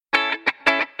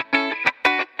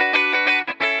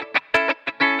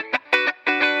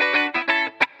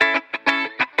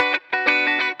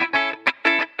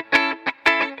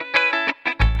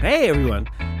Hey everyone,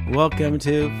 welcome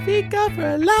to Fika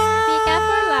for Life. Fika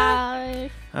for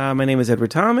Life. My name is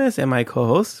Edward Thomas, and my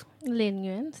co-host Lin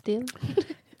Nguyen, still.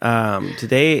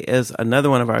 Today is another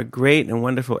one of our great and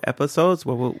wonderful episodes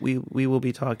where we will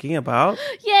be talking about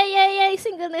Yay,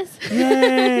 singleness.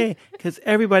 yay, because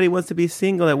everybody wants to be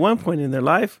single at one point in their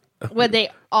life. Well, they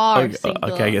are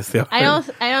single. Okay, I guess they are. I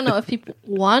don't know if people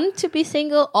want to be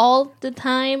single all the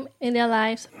time in their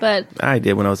lives, but I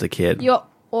did when I was a kid. you're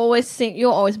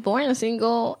always born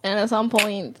single, and at some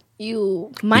point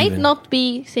you might not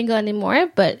be single anymore,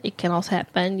 but it can also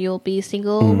happen you'll be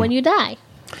single when you die.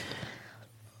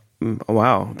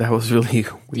 Wow, that was really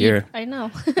weird. I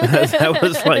know. That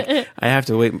was like I have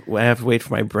to wait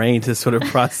for my brain to sort of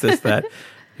process that.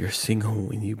 You're single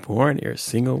when you're born. You're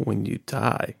single when you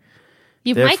die.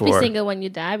 You might be single when you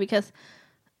die because,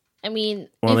 I mean,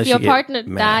 if your partner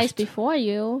dies before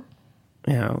you,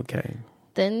 yeah, okay.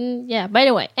 then yeah. By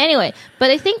the way, anyway,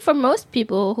 but I think for most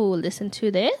people who listen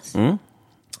to this,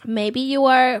 maybe you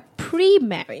are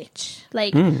pre-marriage,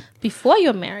 like before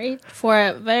you're married. For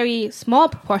a very small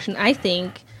proportion, I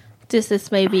think this is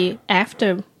maybe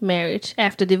after marriage,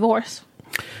 after divorce.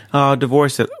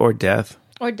 Divorce or death.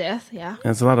 Or death, yeah. And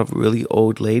there's a lot of really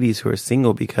old ladies who are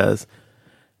single because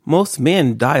most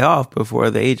men die off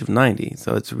before the age of 90.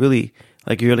 So it's really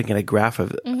like you're looking at a graph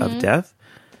of death.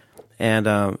 And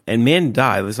men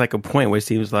die. There's like a point where it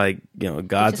seems like,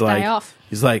 God's like,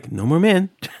 he's like, no more men.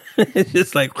 It's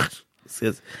just like,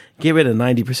 says, get rid of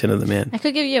 90% of the men. I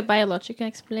could give you a biological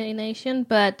explanation,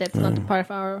 but that's not the part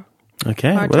of our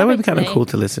Okay. Well, that would be kind of cool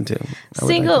to listen to.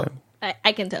 Single.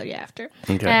 I can tell you after.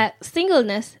 Okay.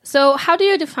 Singleness. So how do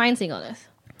you define singleness?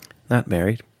 Not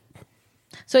married.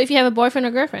 So if you have a boyfriend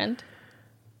or girlfriend,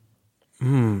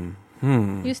 you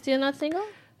still not single?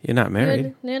 You're not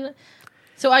married.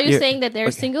 So are you saying that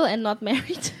they're single and not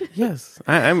married? Yes.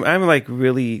 I'm like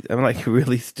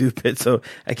really stupid, so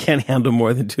I can't handle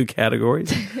more than two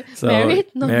categories. So married?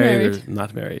 Not married. Or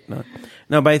not married.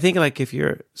 No, but I think like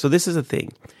so this is a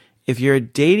thing. If you're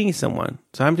dating someone,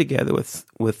 so I'm together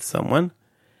with someone,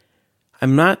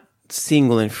 I'm not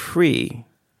single and free.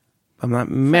 I'm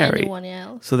not married. For anyone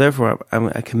else. So therefore, I'm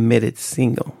a committed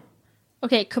single.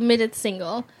 Okay, committed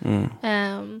single.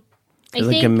 I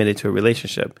think committed to a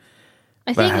relationship.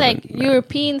 I think like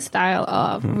European style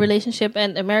of relationship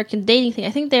and American dating thing, I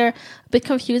think they're a bit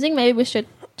confusing. Maybe we should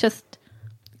just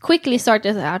quickly sort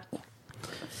this out.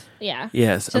 Yeah.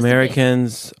 Yes,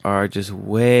 Americans are just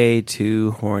way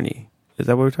too horny. Is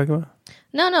that what we're talking about?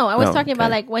 No. I was talking about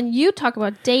like when you talk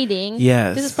about dating.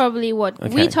 Yes. This is probably what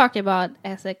we talk about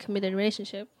as a committed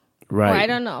relationship. Right. Or I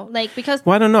don't know. Like because.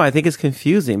 Well, I don't know. I think it's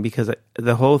confusing because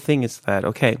the whole thing is that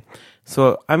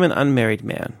so I'm an unmarried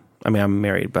man. I mean, I'm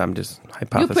married, but I'm just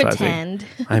hypothesizing. You pretend.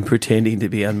 I'm pretending to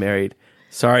be unmarried.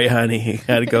 Sorry, honey.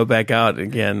 Got to go back out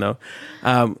again. No.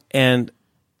 And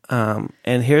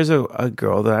here's a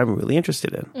girl that I'm really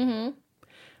interested in. Mm-hmm.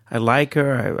 I like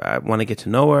her. I want to get to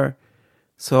know her.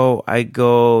 So we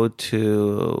go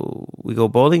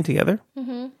bowling together.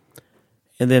 Mm-hmm.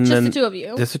 And then the two of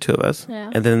you. Just the two of us. Yeah.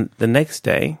 And then the next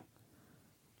day,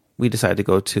 we decide to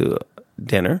go to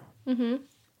dinner and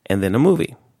then a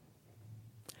movie.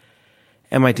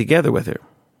 Am I together with her?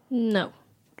 No.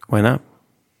 Why not?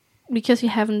 Because you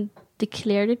haven't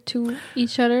declared it to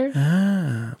each other.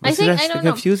 That's the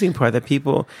confusing part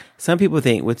that some people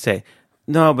would say,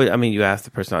 no, but I mean, you asked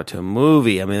the person out to a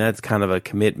movie. I mean, that's kind of a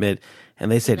commitment. And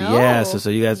they said yes. So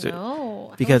you guys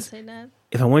are. Because I don't say that.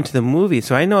 If I went to the movie,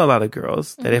 so I know a lot of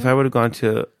girls that if I would have gone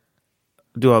to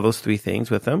do all those three things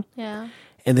with them, and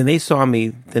then they saw me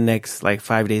the next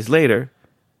 5 days later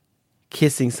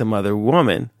kissing some other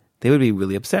woman, they would be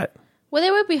really upset. Well,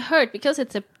 they would be hurt because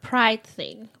it's a pride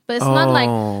thing. But it's not like...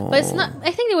 But it's not...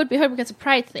 I think they would be hurt because it's a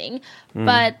pride thing.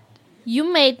 But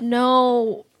you made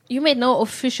no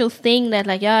official thing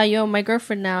that you're my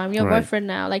girlfriend now, I'm your boyfriend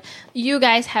now. Like, you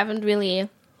guys haven't really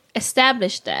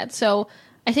established that. So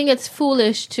I think it's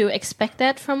foolish to expect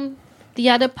that from the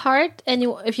other part. And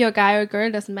if you're a guy or a girl,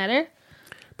 it doesn't matter.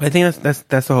 But I think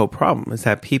that's the whole problem, is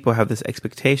that people have this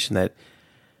expectation that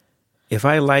if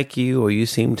I like you, or you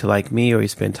seem to like me, or you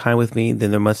spend time with me,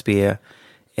 then there must be a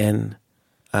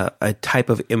type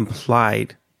of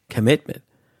implied commitment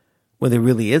when there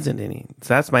really isn't any.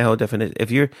 So that's my whole definition.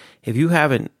 If you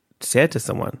haven't said to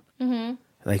someone,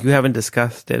 like you haven't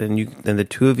discussed it, and then the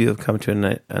two of you have come to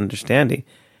an understanding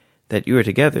that you are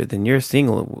together, then you're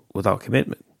single without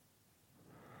commitment.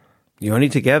 You're only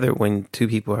together when two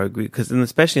people are agreed, because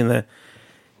especially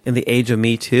in the age of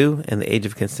Me Too and the age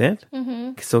of consent.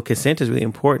 So consent is really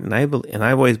important. And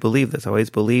I've always believed this. I always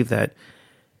believe that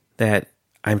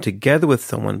I'm together with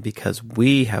someone because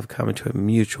we have come into a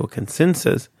mutual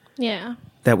consensus Yeah.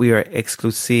 that we are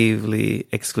exclusively.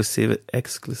 Exclusively.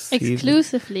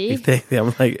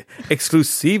 I'm like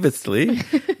exclusively.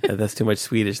 That's too much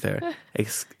Swedish there. No,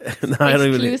 I don't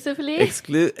even. Exclusively.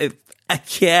 I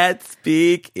can't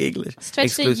speak English.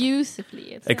 Stretch it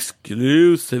exclusively.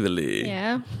 Exclusively.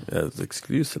 Yeah. Yes,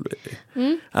 exclusively.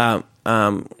 Well,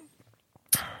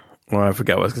 I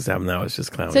forgot what I was going to say. Now it's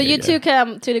just clowning. So you two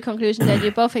come to the conclusion that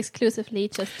you both exclusively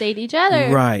just date each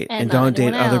other. Right. And don't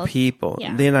date other people.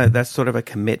 Yeah. Then that's sort of a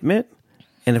commitment.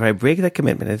 And if I break that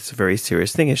commitment, it's a very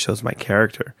serious thing. It shows my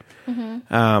character.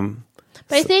 But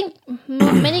I think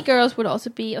many girls would also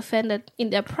be offended in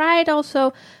their pride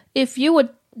also if you would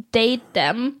date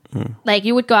them, like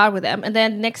you would go out with them, and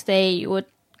then the next day you would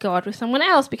go out with someone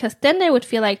else, because then they would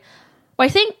feel like, well, I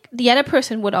think the other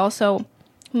person would also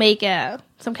make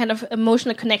some kind of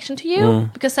emotional connection to you,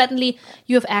 because suddenly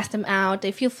you have asked them out,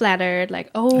 they feel flattered,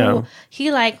 like,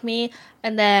 he liked me,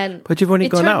 and then but you've only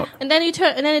gone out, and then it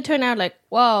turned out like,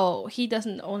 whoa, he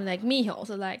doesn't only like me, he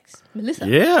also likes Melissa.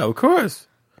 Yeah, of course.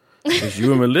 Because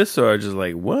you and Melissa are just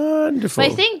like wonderful.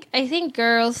 But I think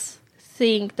girls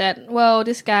think that, well,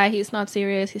 this guy, he's not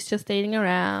serious, he's just dating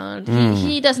around,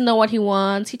 he doesn't know what he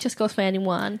wants, he just goes for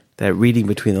anyone. That reading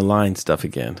between the lines stuff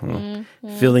again,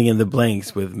 filling in the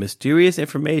blanks with mysterious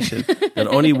information that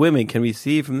only women can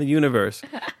receive from the universe.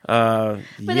 But I'm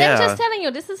just telling you,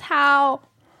 this is how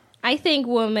I think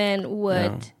women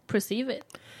would perceive it.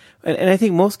 And I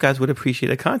think most guys would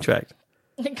appreciate a contract.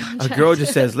 A girl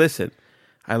just says, listen,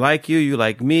 I like you, you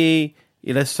like me,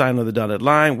 let's sign on the dotted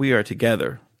line, we are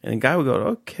together. And the guy would go,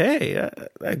 okay,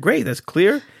 great, that's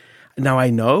clear. Now I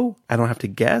know, I don't have to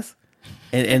guess.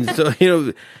 And so,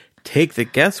 take the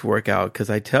guesswork out,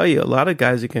 because I tell you, a lot of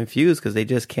guys are confused because they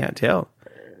just can't tell.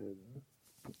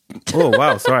 Oh,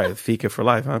 wow, sorry, Fika for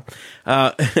life, huh?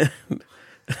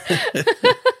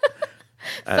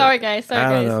 Sorry, guys.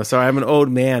 I don't know. Sorry, I'm an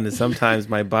old man, and sometimes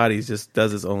my body just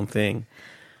does its own thing.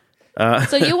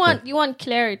 So you want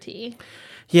clarity.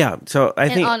 Yeah, so I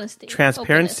think honesty,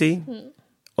 transparency,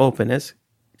 openness,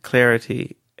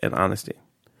 clarity, and honesty.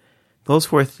 Those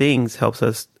 4 things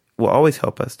will always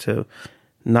help us to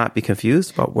not be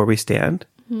confused about where we stand,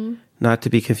 not to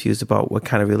be confused about what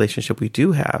kind of relationship we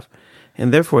do have,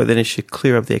 and therefore then it should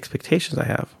clear up the expectations I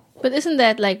have. But isn't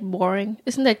that like boring?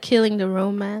 Isn't that killing the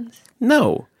romance?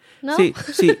 No. See,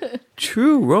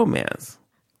 true romance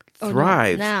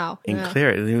thrives in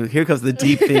clarity. And here comes the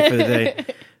deep thing for the day.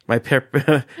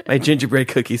 My gingerbread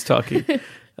cookies talking.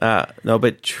 No,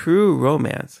 but true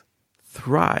romance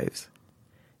thrives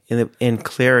in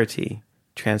clarity,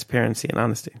 transparency, and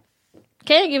honesty.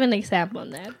 Can you give an example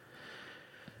on that?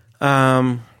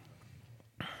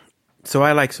 So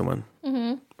I like someone.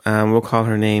 We'll call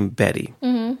her name Betty.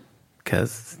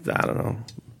 Because, I don't know,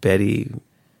 Betty,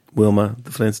 Wilma, the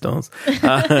Flintstones.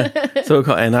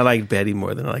 And I liked Betty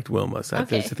more than I liked Wilma. So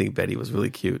I used to think Betty was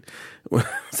really cute when I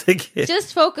was a kid.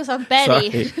 Just focus on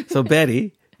Betty. Sorry. So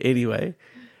Betty, anyway.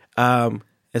 And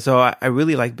so I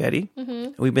really like Betty.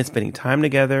 We've been spending time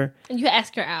together. And you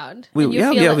ask her out. We've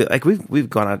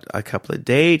gone on a couple of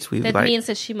dates. That means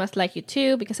that she must like you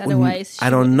too, because otherwise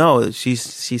I don't know. She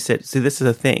said, see, this is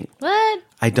the thing. What?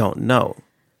 I don't know.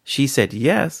 She said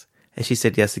yes, and she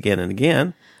said yes again and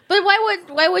again. But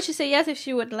why would she say yes if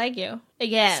she would like you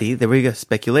again? See, there we go,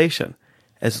 speculation.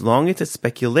 As long as it's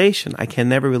speculation, I can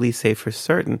never really say for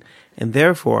certain, and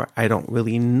therefore I don't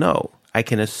really know. I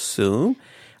can assume,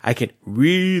 I can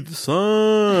read the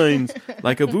signs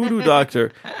like a voodoo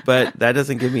doctor, but that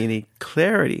doesn't give me any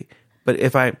clarity. But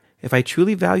if I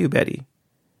truly value Betty,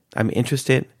 I'm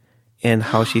interested in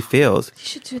how she feels. You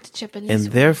should do it the Japanese and way.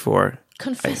 Therefore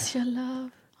confess your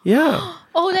love. Yeah.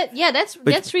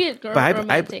 That's really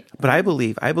romantic. But I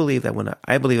believe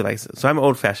that so I'm an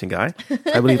old fashioned guy.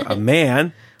 I believe a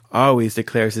man always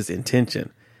declares his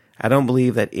intention. I don't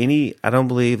believe that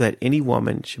any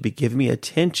woman should be giving me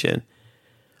attention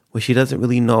when she doesn't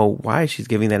really know why she's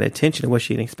giving that attention and what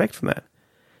she can expect from that.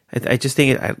 I just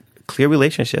think clear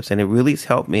relationships, and it really has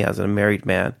helped me as a married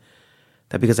man.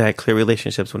 That because I had clear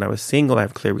relationships when I was single, I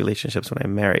have clear relationships when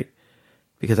I'm married.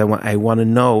 Because I want to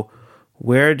know,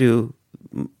 where do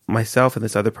myself and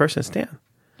this other person stand?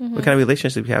 What kind of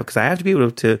relationship we have? Because I have to be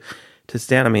able to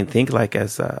stand. I mean, think like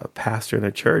as a pastor in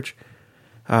a church.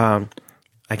 I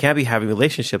can't be having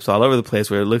relationships all over the place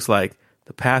where it looks like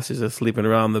the pastors are sleeping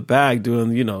around the back doing,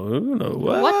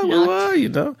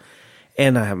 what.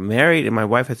 And I'm married, and my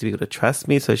wife has to be able to trust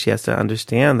me, so she has to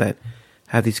understand that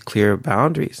I have these clear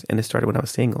boundaries. And it started when I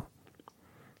was single.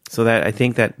 So that I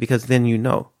think that, because then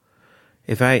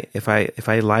if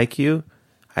I like you,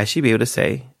 I should be able to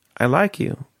say, I like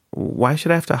you. Why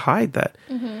should I have to hide that?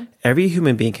 Every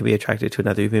human being can be attracted to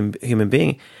another human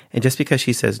being. And just because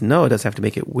she says no, it doesn't have to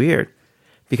make it weird.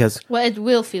 Because... Well, it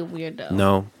will feel weird, though.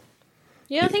 No.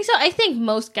 You don't think so? I think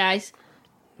most guys...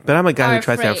 But I'm a guy who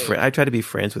tries to have afraid. friends. I try to be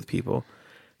friends with people.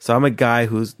 So I'm a guy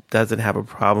who doesn't have a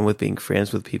problem with being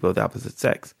friends with people of the opposite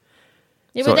sex.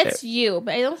 Yeah, So, but that's you.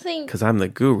 But I don't think... Because I'm the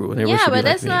guru. And everyone Yeah, should be but like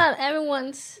that's me. not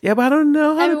everyone's... Yeah, but I don't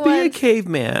know how to be a Everyone's-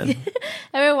 caveman.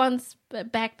 Everyone's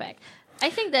backpack. I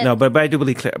think that... No, but I do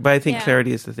believe... But I think Yeah.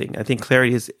 clarity is the thing. I think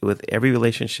clarity is with every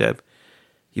relationship.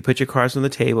 You put your cards on the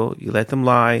table. You let them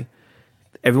lie.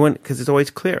 Everyone... Because it's always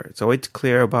clear. It's always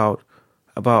clear about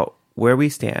where we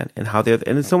stand and how the other...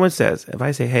 And if someone says... If I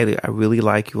say, hey, I really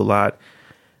like you a lot.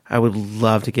 I would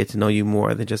love to get to know you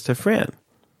more than just a friend.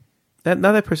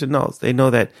 Now that person knows. They know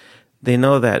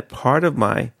that part of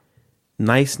my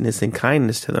niceness and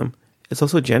kindness to them is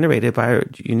also generated by a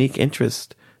unique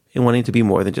interest in wanting to be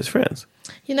more than just friends.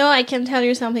 You know, I can tell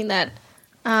you something that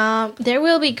there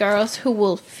will be girls who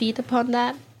will feed upon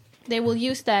that. They will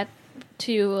use that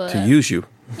to use you.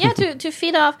 yeah, to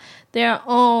feed off their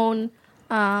own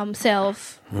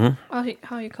self.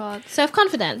 How you call it?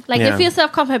 Self-confident. Like Yeah. they feel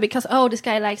self-confident because this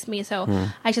guy likes me, so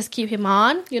I just keep him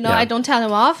on. You know, Yeah. I don't tell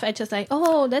him off. I just like,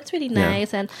 that's really Yeah.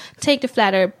 nice, and take the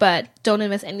flatter, but don't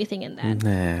invest anything in that.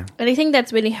 Nah. And I think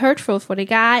that's really hurtful for the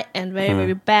guy and very,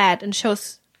 very bad, and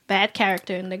shows bad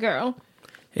character in the girl.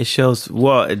 It shows,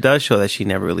 it does show that she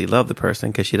never really loved the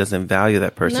person because she doesn't value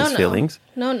that person's feelings.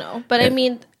 No. But I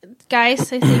mean,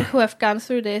 guys, I think, who have gone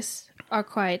through this are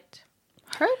quite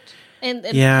hurt and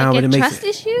Yeah, but get it makes trust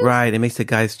issues. Right, it makes the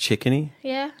guys chickeny.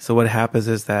 Yeah. So what happens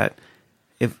is that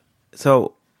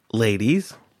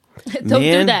ladies, Don't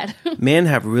do that. men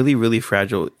have really, really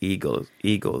fragile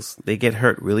egos. They get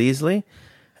hurt really easily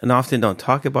and often don't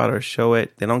talk about it or show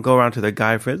it. They don't go around to their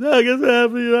guy friends. I guess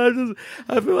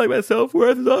I feel like my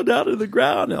self-worth is all down to the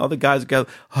ground. And all the guys go,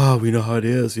 we know how it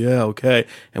is. Yeah, okay.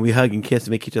 And we hug and kiss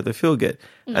to make each other feel good.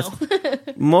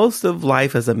 Most of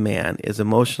life as a man is an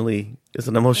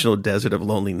emotional desert of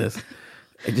loneliness.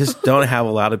 I just don't have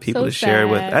a lot of people So to share it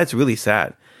with. sad. That's really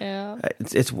sad. Yeah.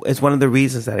 It's one of the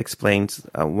reasons that explains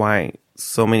why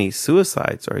so many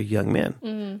suicides are young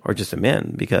men or just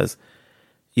men, because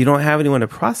you don't have anyone to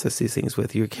process these things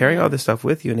with. You're carrying all this stuff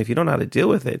with you, and if you don't know how to deal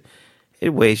with it, it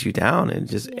weighs you down and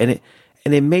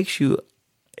it makes you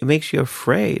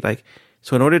afraid. Like,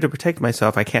 so in order to protect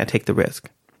myself, I can't take the risk.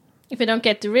 If you don't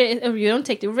get the risk, or you don't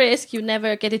take the risk, you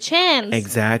never get a chance.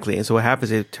 Exactly. And so what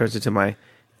happens? It turns into my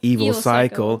evil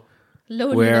cycle.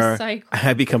 Loneliness Where cycle.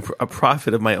 I become a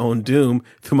prophet of my own doom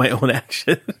through my own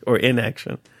action or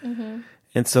inaction.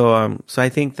 And so, so I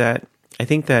think that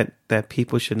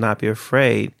people should not be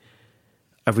afraid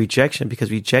of rejection, because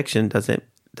rejection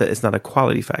it's not a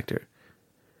quality factor.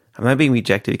 I'm not being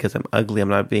rejected because I'm ugly. I'm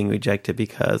not being rejected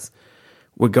because,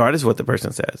 regardless of what the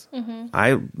person says,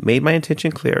 I made my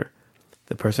intention clear.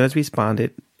 The person has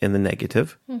responded in the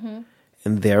negative, and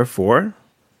therefore,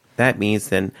 that means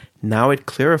then now it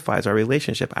clarifies our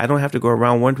relationship. I don't have to go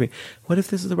around wondering, what if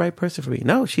this is the right person for me?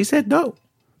 No, she said no.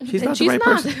 She's not the right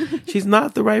person. She's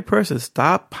not the right person.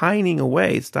 Stop pining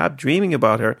away. Stop dreaming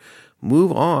about her.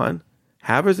 Move on.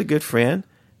 Have her as a good friend,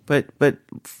 but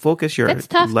focus your That's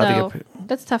tough, loving. though.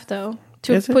 That's tough, though.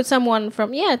 To Is it? put someone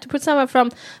from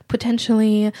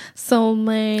potentially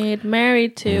soulmate,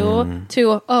 married to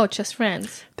just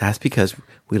friends. That's because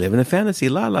we live in a fantasy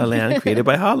la la land created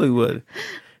by Hollywood.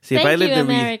 See, Thank if I lived you, in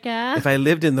America. if I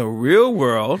lived in the real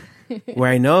world,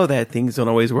 where I know that things don't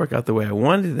always work out the way I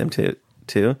wanted them to,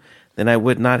 then I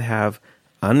would not have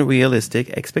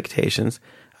unrealistic expectations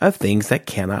of things that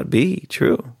cannot be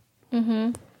true.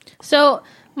 So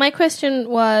my question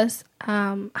was,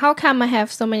 how come I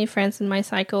have so many friends in my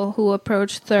cycle who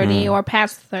approach 30 or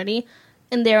past 30,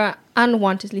 and they're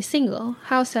unwantedly single?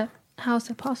 How's that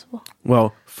possible?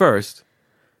 Well, first,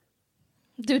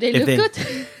 Do they If look they-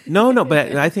 good? no,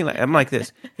 but I think I'm like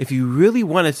this. If you really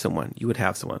wanted someone, you would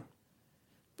have someone.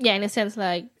 Yeah, in a sense,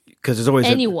 like Because there's always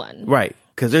anyone. right?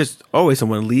 Because there's always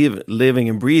someone living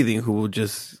and breathing who will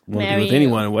just want to Marry be with you.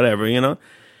 anyone or whatever, you know.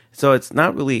 So it's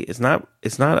not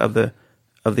of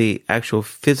the actual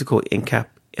physical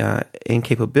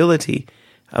incapability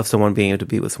of someone being able to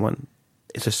be with someone.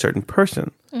 It's a certain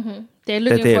person They're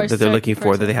looking for a that they're looking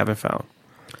certain for that they haven't found.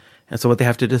 And so what they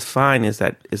have to define is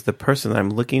the person that I'm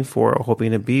looking for or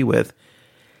hoping to be with,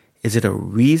 is it a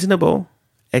reasonable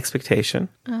expectation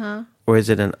or is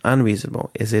it an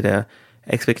unreasonable? Is it a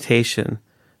expectation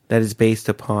that is based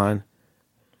upon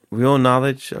real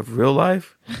knowledge of real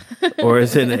life, or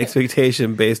is it an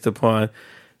expectation based upon,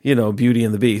 Beauty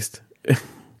and the Beast?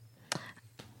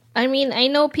 I mean, I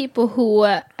know people who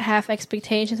have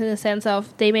expectations in the sense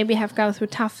of they maybe have gone through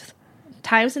tough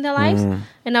times in their lives,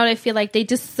 and now they feel like they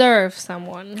deserve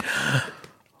someone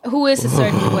who is a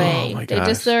certain way. my They gosh.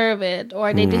 deserve it,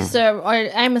 or they deserve, or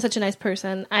I'm such a nice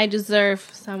person, I deserve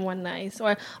someone nice,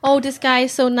 or oh, this guy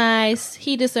is so nice,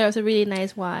 he deserves a really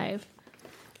nice wife.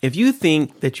 If you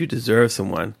think that you deserve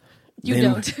someone, You then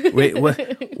don't. wait,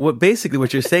 what basically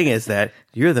what you're saying is that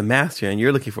you're the master and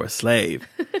you're looking for a slave.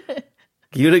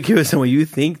 You're looking for someone you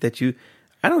think that you.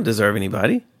 I don't deserve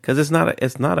anybody because it's not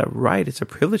a right. It's a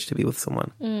privilege to be with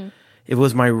someone. If it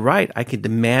was my right, I could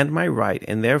demand my right,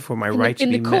 and therefore my right should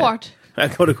in be the met. court. I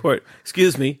go to court.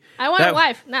 Excuse me. I want a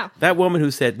wife now. That woman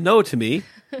who said no to me,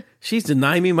 she's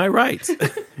denying me my rights.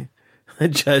 The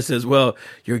judge says, "Well,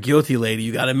 you're guilty, lady.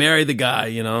 You got to marry the guy,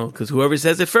 because whoever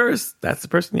says it first, that's the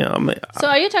person." So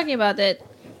are you talking about that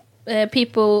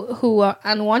people who are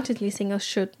unwantedly single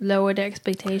should lower their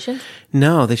expectations?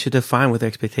 No, they should define what their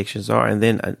expectations are and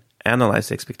then analyze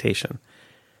the expectation.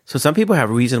 So some people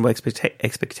have reasonable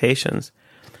expectations,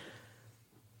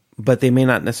 but they may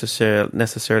not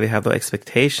necessarily have the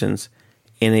expectations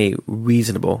in a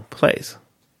reasonable place.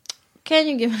 Can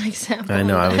you give an example? I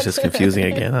know, I was just confusing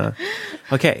again, huh?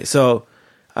 Okay, so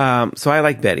I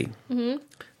like Betty. And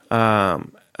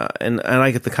I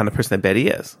like the kind of person that Betty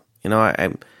is.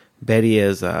 Betty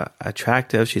is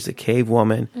attractive. She's a cave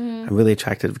woman. I'm really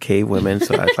attracted to cave women,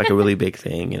 so that's like a really big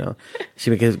thing. She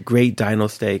makes a great dino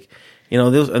steak.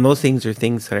 Those things are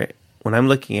things that are, when I'm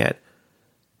looking at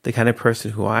the kind of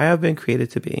person who I have been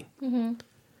created to be,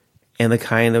 and the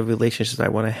kind of relationships I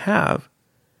want to have,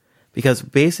 because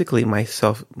basically my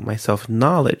self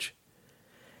knowledge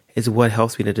is what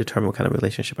helps me to determine what kind of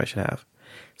relationship I should have.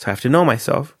 So I have to know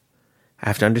myself. I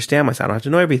have to understand myself. I don't have to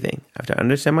know everything. I have to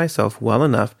understand myself well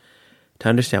enough to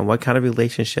understand what kind of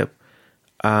relationship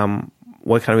I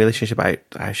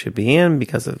should be in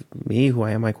because of me, who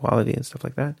I am, my quality, and stuff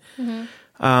like that.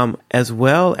 As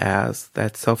well as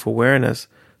that self-awareness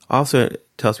also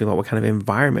tells me about what kind of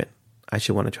environment I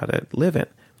should want to try to live in.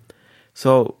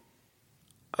 So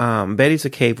Betty's a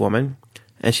cave woman,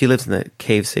 and she lives in the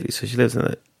cave city. So she lives in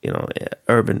the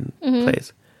urban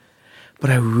place. But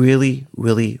I really,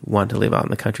 really want to live out in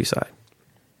the countryside.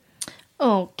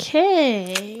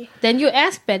 Okay. Then you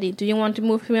ask Betty, do you want to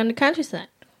move here on the countryside?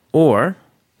 Or,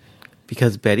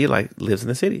 because Betty lives in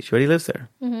the city. She already lives there.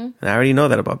 And I already know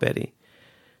that about Betty.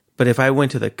 But if I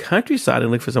went to the countryside and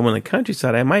looked for someone in the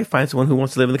countryside, I might find someone who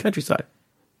wants to live in the countryside.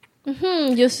 You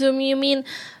mean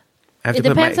I have it to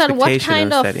put my depends on what expectation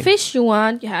in kind a of setting. fish you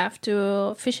want. You have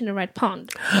to fish in the right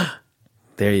pond.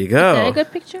 There you go. Is that a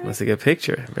good picture? That's a good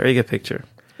picture. Very good picture.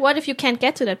 What if you can't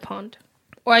get to that pond?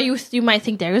 Or you might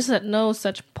think there is no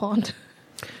such pond.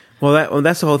 Well,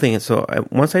 that's the whole thing. And so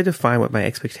once I define what my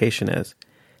expectation is,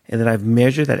 and then I've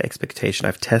measured that expectation,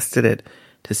 I've tested it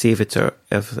to see if it's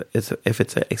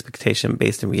an expectation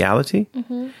based in reality,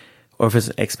 or if it's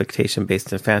an expectation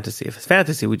based in fantasy. If it's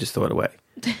fantasy, we just throw it away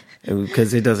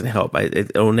because it doesn't help.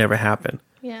 It'll never happen.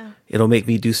 Yeah. It'll make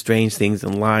me do strange things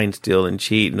and lie and steal and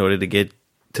cheat in order to get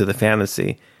to the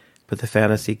fantasy, but the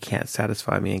fantasy can't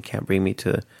satisfy me and can't bring me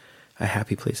to a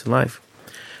happy place in life.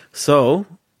 So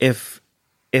if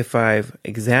I've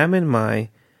examined my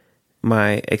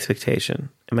expectation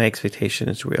and my expectation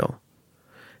is real,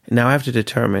 now I have to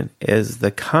determine, is the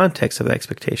context of the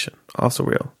expectation also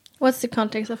real? What's the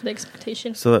context of the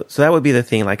expectation? So that would be the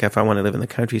thing. Like if I want to live in the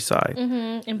countryside,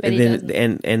 And Betty doesn't.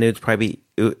 and it'd probably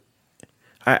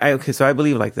okay. So I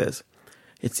believe like this: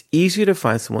 it's easier to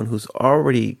find someone who's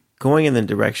already going in the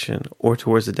direction or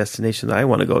towards the destination that I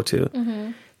want to go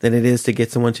to, than it is to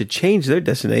get someone to change their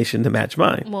destination to match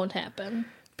mine. Won't happen.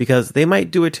 Because they might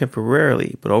do it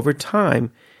temporarily, but over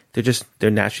time,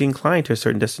 they're naturally inclined to a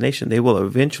certain destination. They will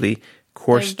eventually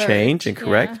course Diverge, change and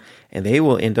correct, and they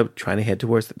will end up trying to head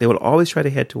towards. They will always try to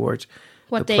head towards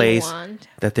What the they place want.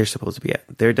 that they're supposed to be at,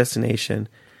 their destination,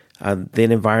 the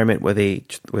environment where they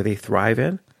thrive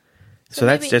in. So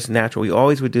that's just natural. We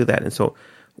always would do that, and so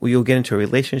you'll get into a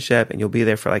relationship, and you'll be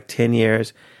there for like 10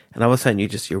 years. And all of a sudden,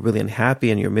 you're really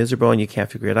unhappy and you're miserable and you can't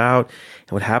figure it out.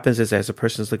 And what happens is, as a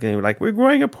person's looking at you, like, we're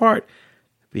growing apart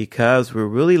because we're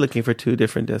really looking for two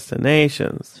different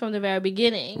destinations From the very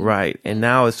beginning. right? And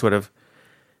now it's sort of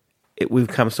we've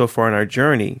come so far in our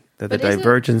journey that the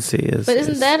divergency is. But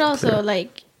isn't that also clear.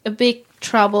 like a big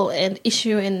trouble and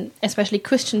issue in especially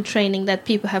Christian training, that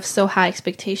people have so high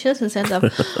expectations in the sense of,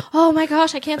 oh my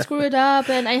gosh, I can't screw it up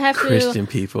and I have Christian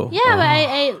people?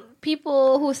 Yeah, but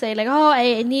people who say like, oh,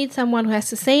 I need someone who has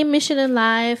the same mission in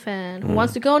life and who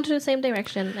wants to go into the same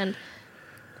direction, and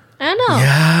I don't know.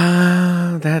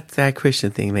 Yeah, that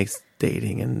Christian thing makes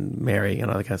dating and marrying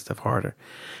and all that kind of stuff harder.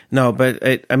 No,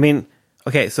 but I mean,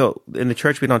 okay, so in the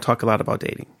church we don't talk a lot about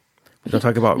dating. We don't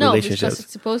talk about relationships. Because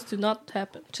it's supposed to not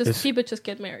happen. People just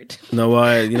get married. No,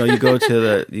 you go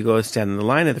stand in the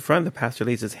line at the front. The pastor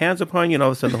lays his hands upon you, and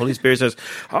all of a sudden the Holy Spirit says,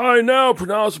 "I now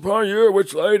pronounce upon you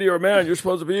which lady or man you're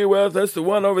supposed to be with. That's the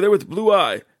one over there with the blue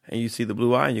eye." And you see the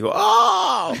blue eye, and you go,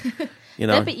 "Oh!"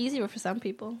 That'd be easier for some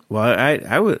people. Well,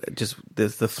 I would just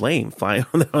there's the flame flying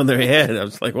on their head. I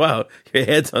was like, "Wow, your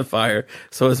head's on fire.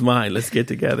 So is mine. Let's get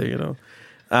together."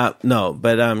 No,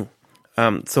 but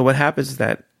so what happens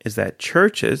is that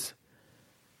churches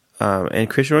and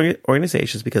Christian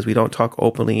organizations, because we don't talk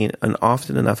openly and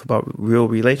often enough about real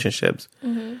relationships,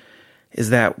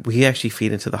 is that we actually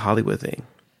feed into the Hollywood thing.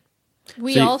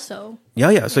 Also.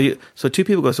 Yeah. So two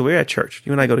people go, so we're at church.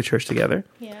 You and I go to church together.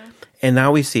 Yeah. And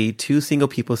now we see two single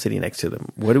people sitting next to them.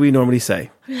 What do we normally say?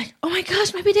 We're like, oh my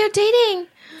gosh, maybe they're dating.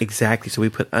 Exactly. So we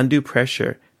put undue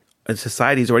pressure. And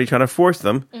society's already trying to force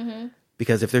them.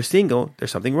 Because if they're single, there's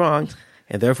something wrong.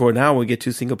 And therefore, now we get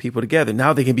two single people together.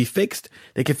 Now they can be fixed.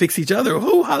 They can fix each other.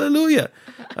 Oh, hallelujah.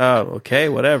 Okay,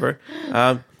 whatever.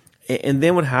 And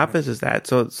then what happens is that,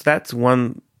 so that's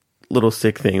one little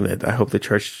sick thing that I hope the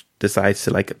church decides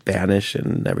to like banish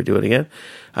and never do it again.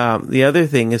 The other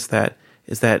thing is that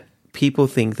people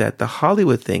think that the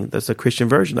Hollywood thing, there's a Christian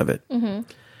version of it. And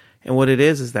what it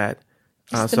is that,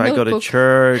 so I go to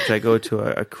church, I go to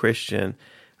a Christian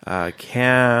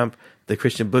camp, the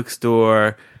Christian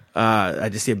bookstore. I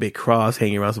just see a big cross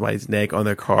hanging around somebody's neck on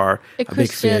their car, a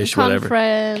big fish, conference.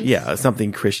 Whatever. Yeah,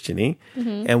 something Christian-y.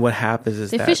 And what happens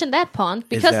is they fish in that pond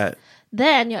because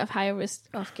then you have higher risk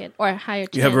of higher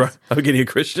chance. You have of getting a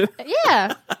Christian?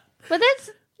 Yeah, but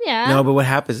No, but what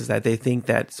happens is that they think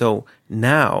that, so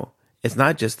now it's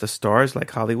not just the stars like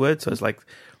Hollywood. So it's like,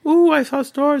 ooh, I saw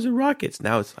stars and rockets.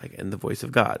 Now it's like in the voice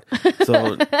of God.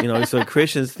 So, so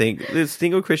Christians think,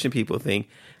 single Christian people think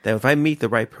that if I meet the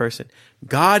right person,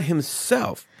 God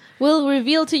himself will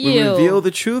reveal to you. Will reveal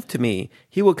the truth to me.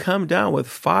 He will come down with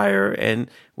fire and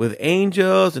with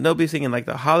angels, and they'll be singing like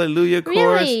the Hallelujah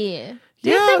chorus. Really? Do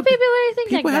you think people really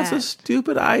think like that? People have some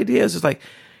stupid ideas. It's like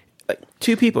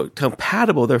two people,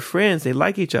 compatible, they're friends, they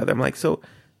like each other. I'm like, so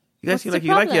you guys seem like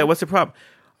you like each other. What's the problem?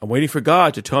 I'm waiting for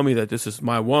God to tell me that this is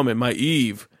my woman, my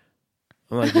Eve.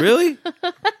 I'm like, really?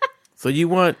 So you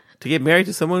want to get married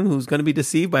to someone who's going to be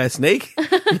deceived by a snake?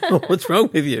 What's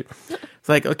wrong with you? It's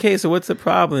like, okay, so what's the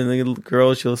problem? And the little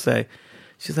girl, she's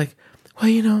like,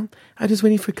 well, I'm just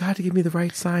waiting for God to give me the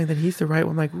right sign that he's the right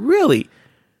one. I'm like, really?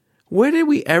 Where did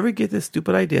we ever get this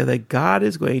stupid idea that God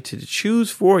is going to choose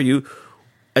for you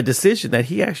a decision that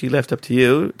he actually left up to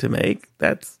you to make?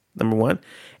 That's number one.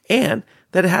 And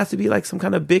that it has to be like some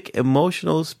kind of big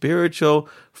emotional, spiritual,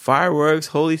 fireworks,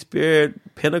 Holy Spirit,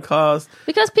 Pentecost.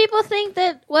 Because people think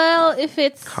that, well, if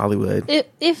it's Hollywood. But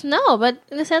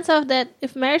in the sense of that,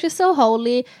 if marriage is so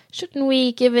holy, shouldn't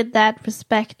we give it that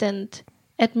respect and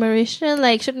admiration?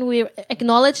 Like, shouldn't we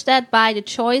acknowledge that by the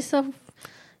choice of,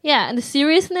 and the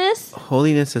seriousness?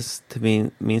 Holiness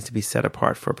means to be set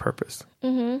apart for a purpose.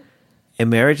 And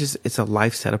marriage it's a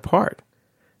life set apart.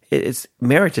 It's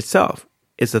marriage itself.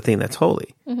 It's the thing that's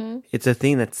holy. It's a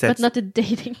thing that sets. But not the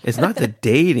dating. It's not the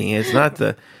dating. It's not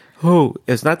the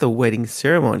It's not the wedding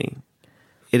ceremony.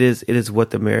 It is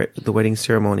what the wedding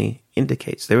ceremony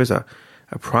indicates. There was a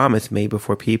promise made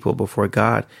before people, before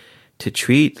God, to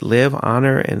treat, live,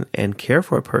 honor, and care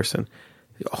for a person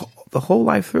the whole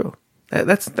life through.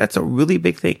 That's a really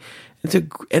big thing. It's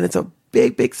a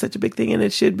big, such a big thing, and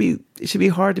it should be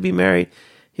hard to be married.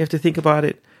 You have to think about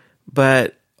it,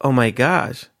 but oh my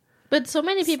gosh. But so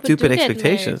many people Stupid do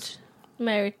expectations. Get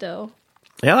married though.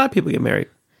 Yeah, a lot of people get married.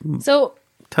 So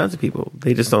tons of people,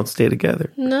 they just don't stay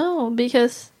together. No,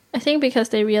 because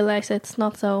they realize it's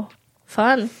not so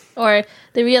fun, or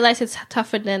they realize it's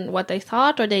tougher than what they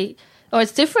thought, or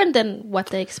it's different than what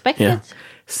they expected. Yeah.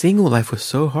 Single life was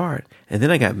so hard, and then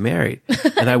I got married,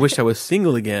 and I wish I was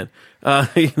single again.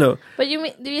 But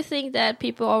do you think that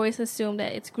people always assume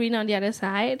that it's green on the other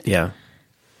side? Yeah.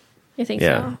 You think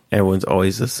so? Everyone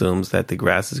always assumes that the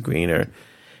grass is greener.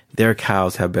 Their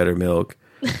cows have better milk.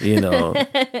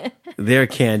 Their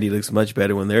candy looks much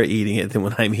better when they're eating it than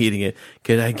when I'm eating it.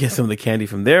 Could I get some of the candy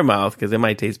from their mouth? Because it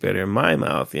might taste better in my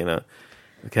mouth, Okay,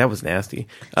 that was nasty.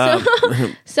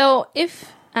 So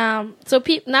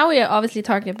now we are obviously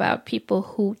talking about people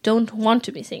who don't want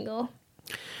to be single.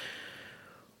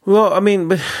 Well, I mean,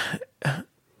 but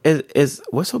is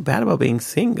what's so bad about being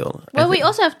single? Well, we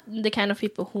also have the kind of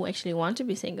people who actually want to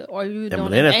be single, or you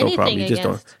don't have anything no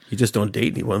against. You just don't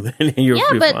date anyone. Then you're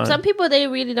but fine. some people, they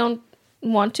really don't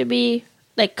want to be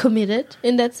like committed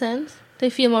in that sense. They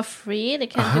feel more free. They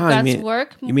can do God's work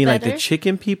better. You mean like the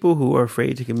chicken people who are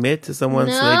afraid to commit to someone?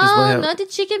 No, so they just have... not the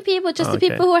chicken people. Just the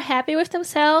people who are happy with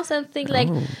themselves and think like,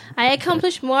 I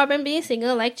accomplished more by being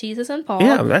single, like Jesus and Paul.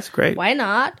 Yeah, that's great. Why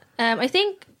not? I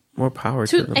think more power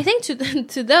to them. I think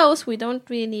to those we don't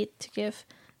really need to give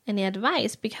any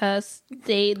advice because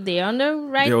they're on the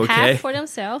right path for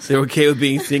themselves. They're okay with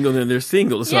being single and they're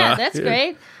single. So yeah, that's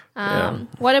great.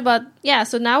 What about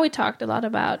so now we talked a lot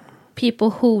about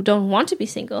people who don't want to be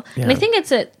single. Yeah. And I think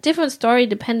it's a different story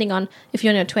depending on if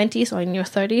you're in your 20s or in your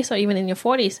 30s or even in your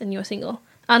 40s and you're single,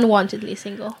 unwantedly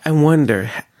single. I wonder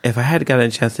if I had gotten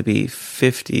a chance to be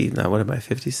 50, now what am I,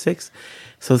 56?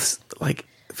 So it's like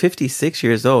 56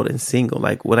 years old and single,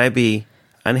 like would I be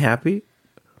unhappy?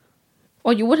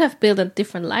 Or you would have built a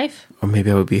different life. Or maybe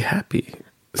I would be happy.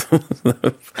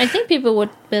 I think people would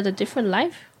build a different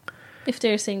life if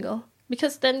they're single.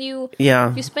 Because then you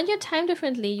spend your time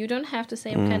differently. You don't have the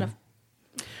same kind of...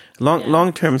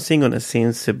 Long-term singleness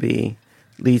seems to be...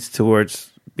 leads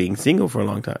towards being single for a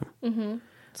long time. Mm-hmm.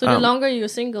 So the longer you're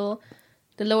single,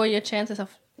 the lower your chances of...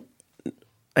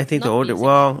 I think the older...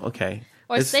 Well, okay.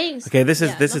 Or staying... Okay, this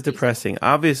is depressing.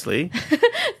 Obviously,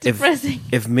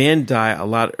 if men die a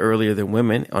lot earlier than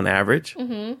women on average,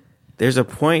 there's a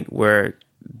point where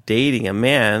dating a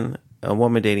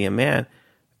woman dating a man...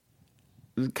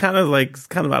 kind of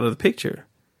out of the picture.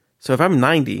 So if I'm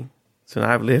 90, so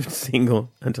now I've lived single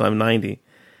until I'm 90,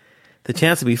 the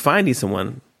chance of me finding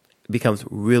someone becomes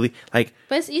really like.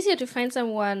 But it's easier to find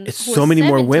someone. It's so many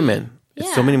 70. More women. Yeah.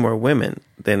 It's so many more women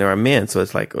than there are men. So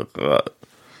it's like. But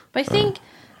I think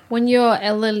when you're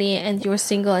elderly and you're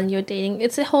single and you're dating,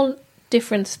 it's a whole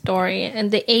different story,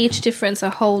 and the age difference a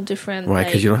whole different. Right,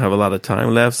 because you don't have a lot of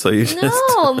time left, so you just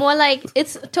more like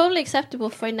it's totally acceptable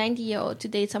for a 90-year-old to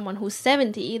date someone who's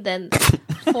 70 than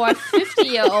for a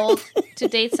 50-year-old to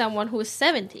date someone who's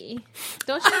 70.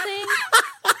 Don't you think?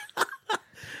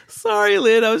 Sorry,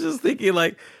 Lynn. I was just thinking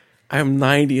like I'm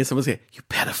 90 and someone's saying you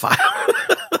pedophile.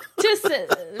 Just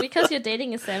because you're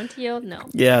dating a 70-year-old, no.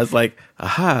 Yeah, it's like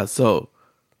so.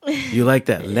 You like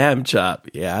that lamb chop?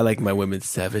 Yeah, I like my women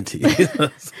 70.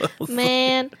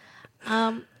 Man,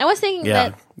 I was thinking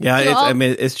that. Yeah,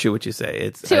 it's true what you say.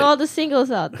 It's all the singles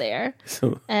out there.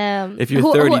 So, if you're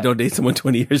 30, don't date someone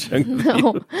 20 years younger.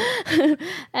 No.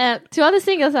 To all the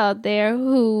singles out there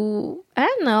who I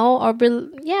don't know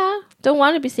don't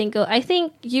want to be single, I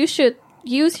think you should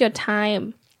use your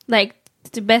time like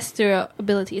to the best of your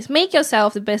abilities. Make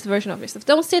yourself the best version of yourself.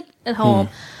 Don't sit at home.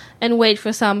 And wait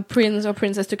for some prince or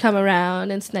princess to come around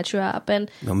and snatch you up.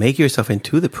 And make yourself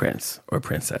into the prince or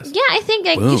princess. Yeah, I think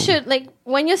you should,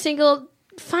 when you're single,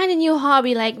 find a new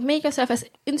hobby. Make yourself as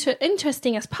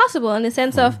interesting as possible in the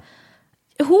sense of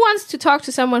who wants to talk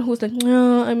to someone who's like,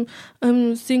 no,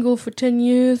 I'm single for 10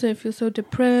 years. I feel so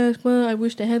depressed. Well, I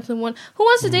wish I had someone. Who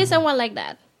wants to date someone like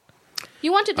that?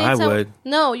 You want to date someone? I would.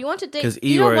 No, you want to date... Because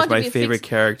Eeyore is my favorite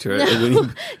character. No,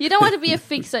 you don't want to be a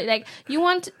fixer. You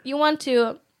want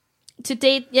to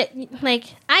date,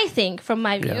 I think, from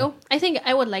my view, I think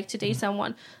I would like to date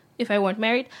someone if I weren't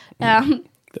married,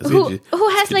 who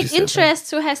has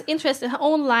interests, who has interest in her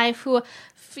own life, who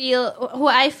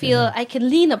I feel I can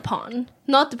lean upon,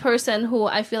 not the person who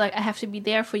I feel like I have to be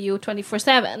there for you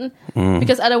 24/7,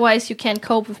 because otherwise you can't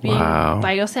cope with being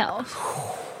by yourself.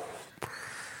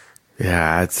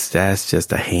 Yeah, that's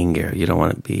just a hanger. You don't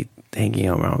want to be hanging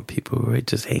around with people who are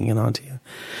just hanging on to you.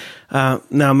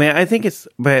 No, man, I think it's,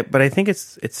 but I think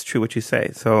it's true what you say.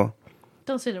 So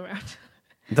don't sit around.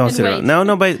 Don't sit around.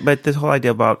 No, but this whole idea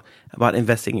about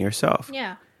investing in yourself.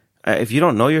 Yeah. If you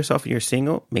don't know yourself and you're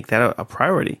single, make that a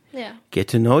priority. Yeah. Get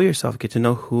to know yourself. Get to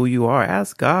know who you are.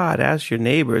 Ask God. Ask your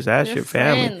neighbors. Ask your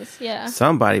family. Friends, yeah.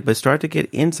 Somebody, but start to get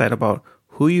insight about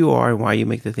who you are and why you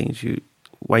make the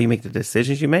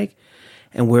decisions you make,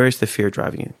 and where is the fear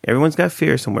driving you. Everyone's got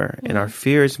fear somewhere, and our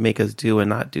fears make us do and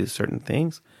not do certain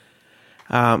things.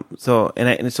 So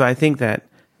I think that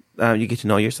you get to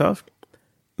know yourself,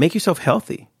 make yourself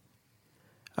healthy.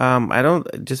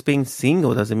 Just being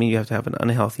single doesn't mean you have to have an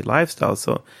unhealthy lifestyle.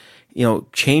 So,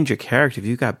 change your character. If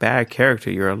you've got bad character,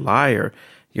 you're a liar,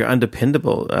 you're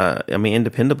undependable.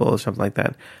 Independable or something like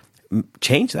that.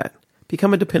 Change that.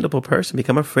 Become a dependable person.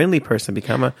 Become a friendly person.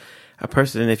 Become a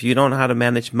person. And if you don't know how to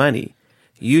manage money,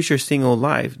 use your single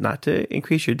life not to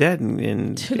increase your debt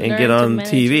and get on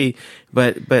TV,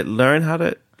 but learn how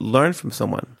to learn from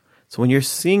someone. So when you're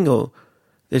single,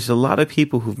 there's a lot of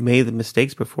people who've made the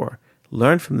mistakes before.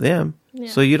 Learn from them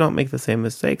so you don't make the same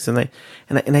mistakes. And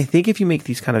I think if you make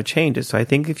these kind of changes, so I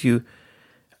think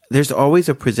there's always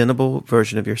a presentable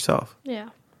version of yourself. Yeah.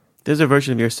 There's a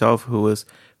version of yourself who is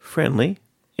friendly,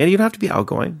 and you don't have to be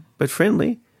outgoing, but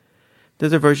friendly.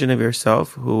 There's a version of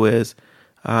yourself who is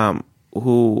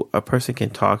who a person can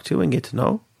talk to and get to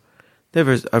know.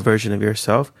 There's a version of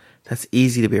yourself that's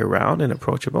easy to be around and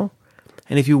approachable.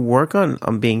 And if you work on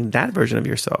being that version of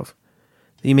yourself,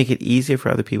 then you make it easier for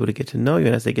other people to get to know you.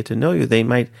 And as they get to know you, they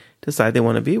might decide they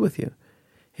want to be with you.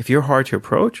 If you're hard to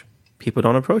approach, people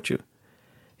don't approach you.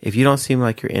 If you don't seem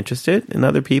like you're interested in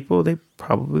other people, they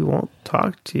probably won't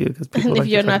talk to you. Because And if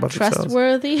you're not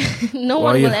trustworthy, no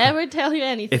one will ever tell you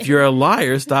anything. If you're a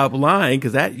liar, stop lying,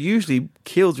 because that usually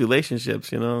kills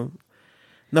relationships, No,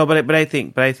 but I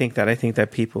think that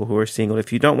people who are single,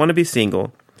 if you don't want to be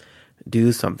single,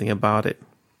 do something about it.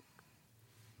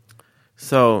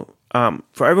 So,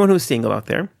 for everyone who's single out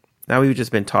there, now we've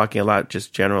just been talking a lot,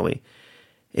 just generally.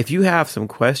 If you have some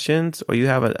questions or you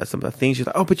have some things you're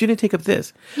like, oh, but you didn't take up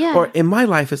this. Yeah. Or in my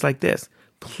life, it's like this.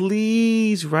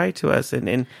 Please write to us. And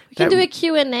we can do a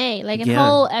Q&A, like a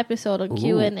whole episode on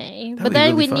Q&A. But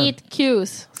then we need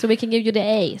Qs so we can give you the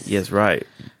A's. Yes, right.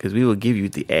 Because we will give you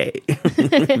the A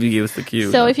if you give us the Q.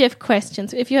 So if you have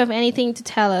questions, if you have anything to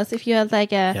tell us, if you have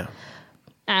like I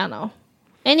don't know,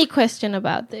 any question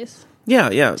about this.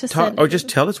 Yeah. Just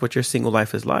tell us what your single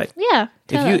life is like. Yeah.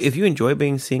 If you enjoy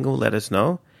being single, let us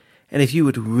know. And if you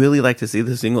would really like to see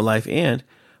the single life end,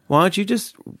 why don't you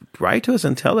just write to us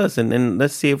and tell us, and then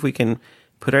let's see if we can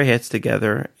put our heads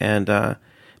together and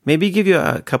maybe give you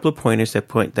a couple of pointers that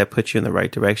put you in the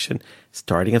right direction,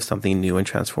 starting of something new and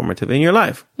transformative in your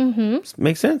life. Mm-hmm.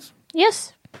 Make sense?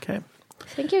 Yes. Okay.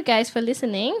 Thank you guys for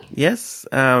listening. Yes.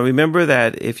 Remember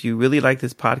that if you really like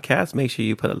this podcast, make sure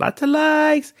you put a lot of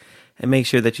likes. And make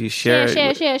sure that you share.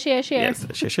 Share. Yes,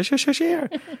 share.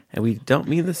 And we don't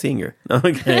mean the singer.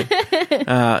 Okay.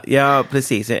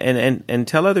 Please. And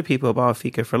tell other people about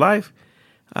Fika for Life.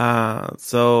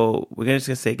 So we're just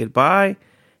going to say goodbye.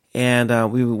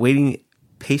 And we were waiting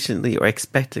patiently or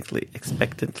expectantly.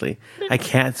 I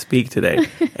can't speak today.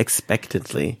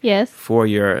 Expectantly. Yes. For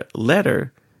your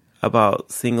letter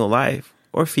about single life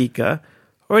or Fika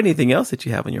or anything else that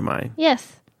you have on your mind.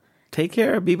 Yes. Take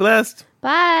care. Be blessed.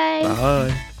 Bye.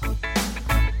 Bye.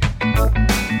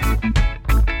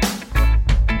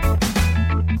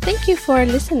 Thank you for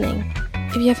listening.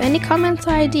 If you have any comments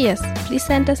or ideas, please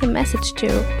send us a message to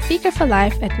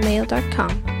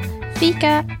fikaforlife@mail.com.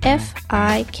 Fika,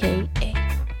 F-I-K-A.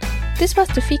 This was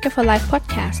the Fika for Life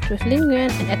podcast with Lin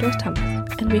Nguyen and Edward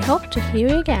Thomas, and we hope to hear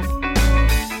you again.